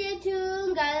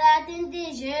Jetun galatin de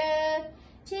jeu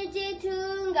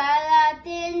Jetun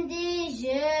galatin de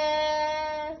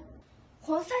jeu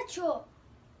黄沙球，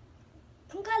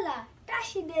空卡拉大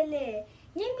西的嘞，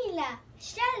你米拉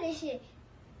下来些，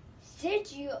谁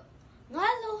只有我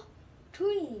老注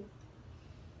意，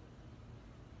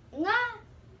我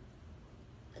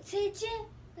最近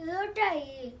老大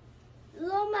爷、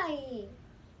老妈爷，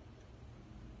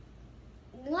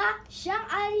 nga shang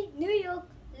ari New York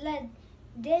la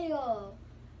deyo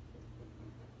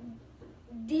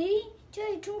di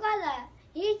choi chunga la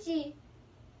yichi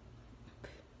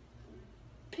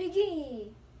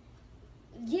pigi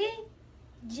ye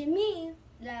jimi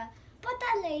la pata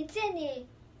le tsene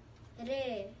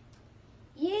re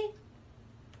ye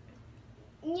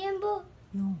nyembo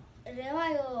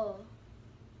rewayo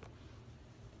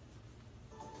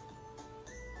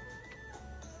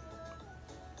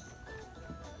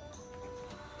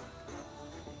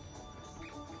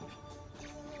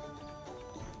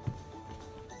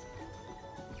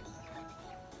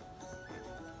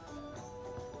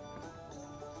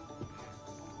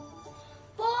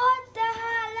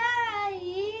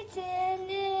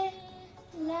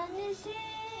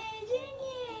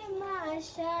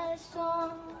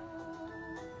chanson.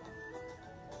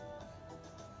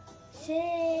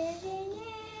 C'est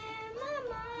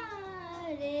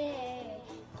maman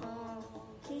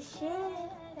qui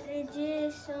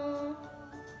cherche son.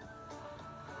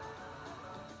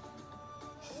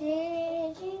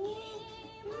 C'est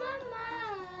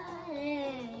maman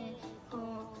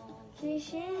qui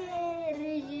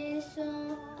cherche son.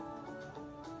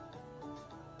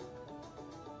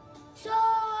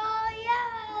 Soya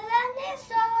la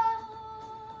neso,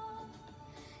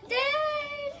 de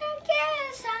que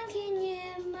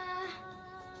sankinyema,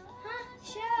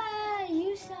 sha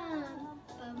yusan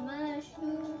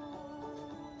pamashu,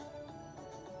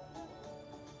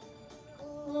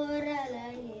 ora la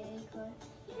yeko,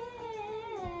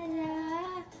 yera,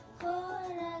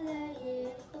 ora la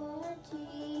yeko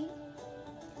ti,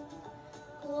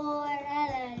 ora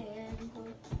la yeko,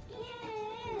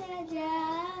 yera.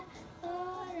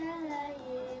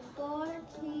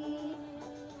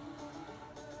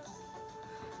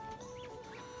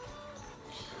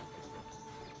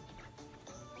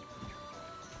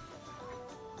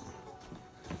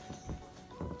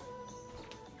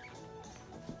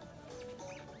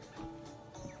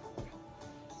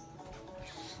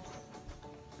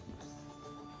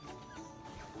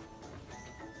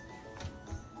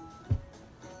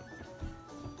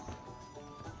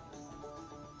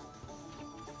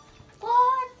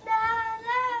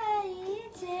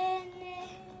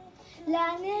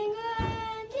 La nengue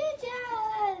du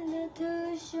diable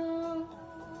touchant,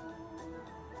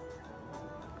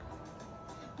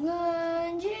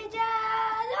 du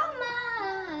diable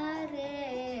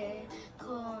maré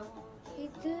quand il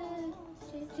te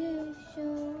touche.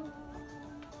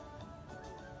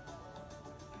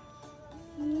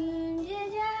 Du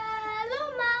diable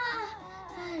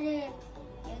maré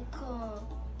quand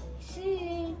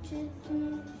il te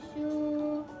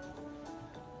touche.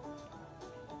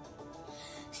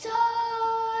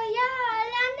 Soya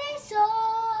la neso,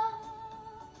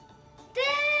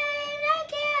 tena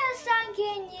que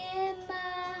sanguinyema,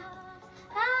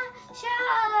 sha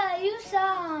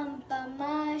yusam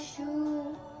pamashu,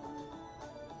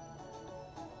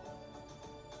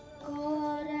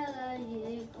 kora la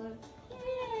yeko,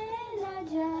 la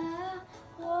ja,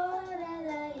 kora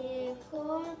la yeko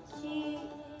chi,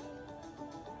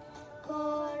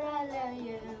 kora la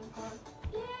yeko,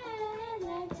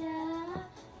 la ja.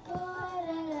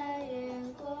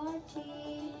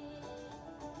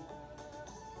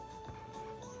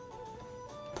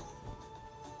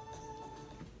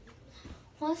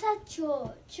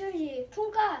 화사초 추리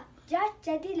풍가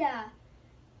자자디라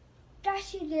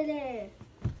따시들레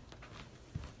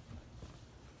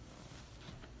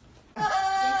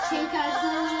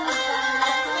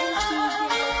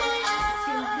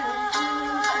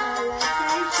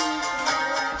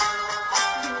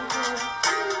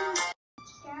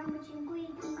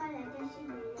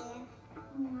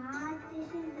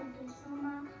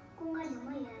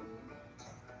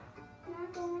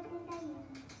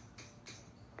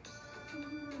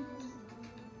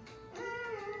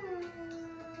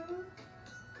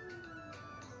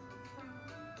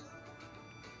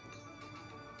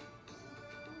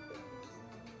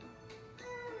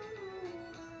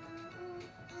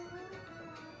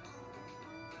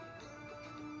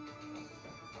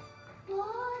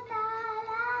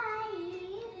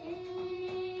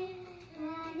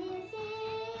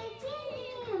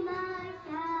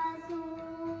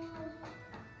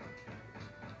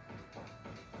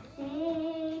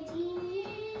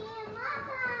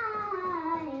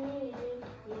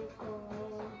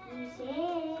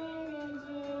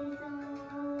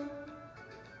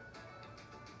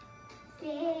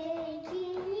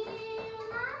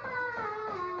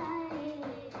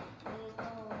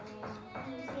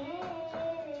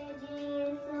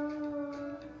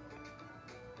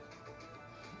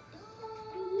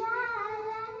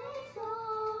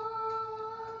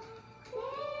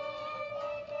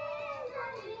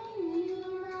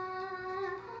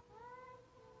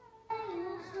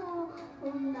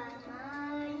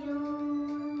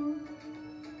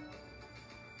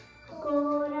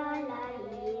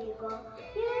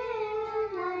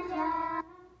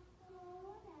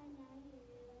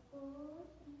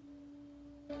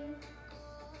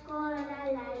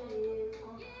 2日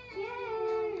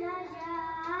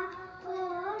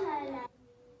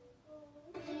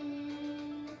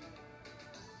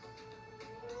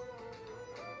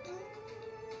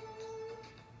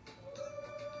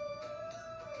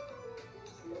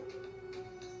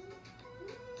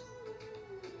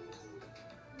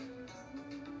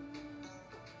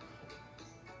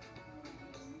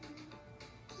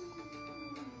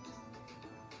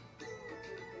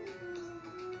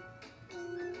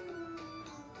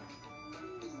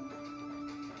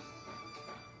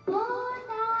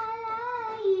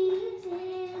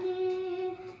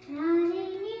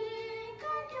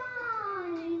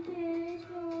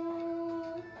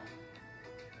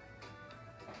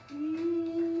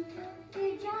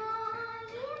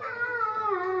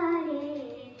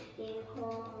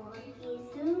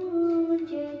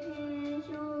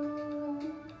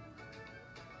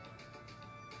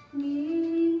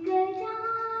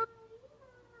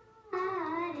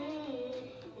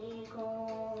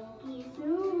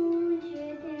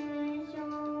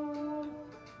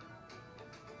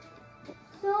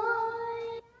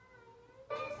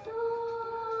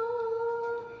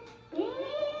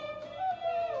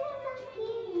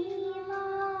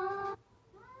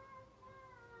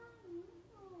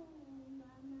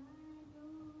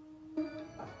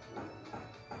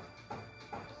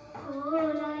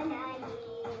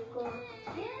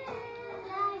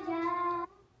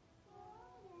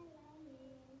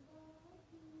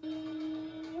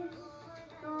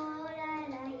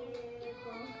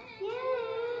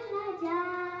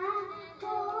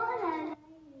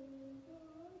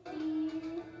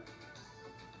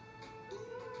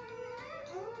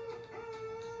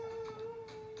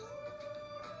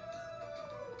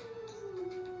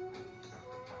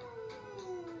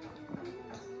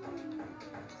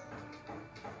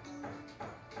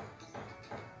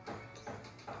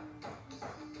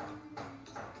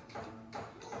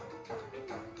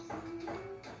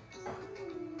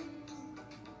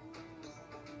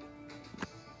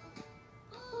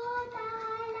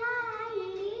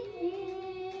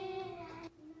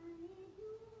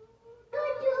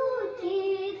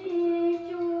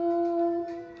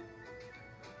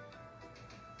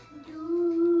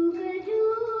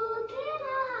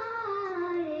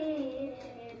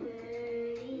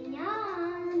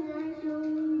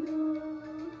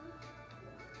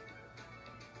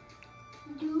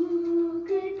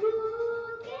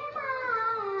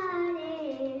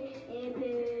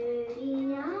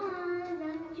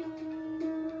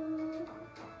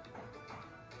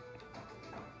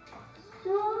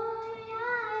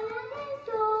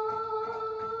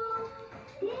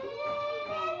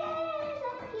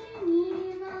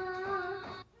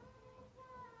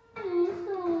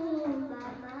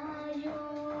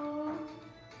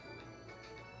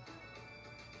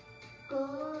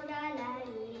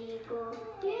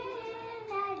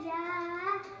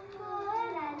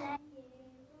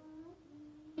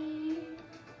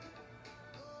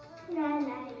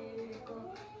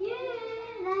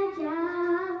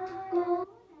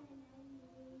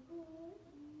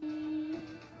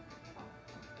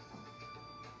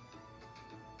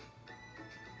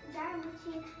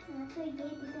最低的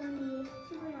公里，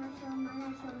基本上是马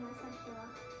拉松的小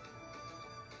说。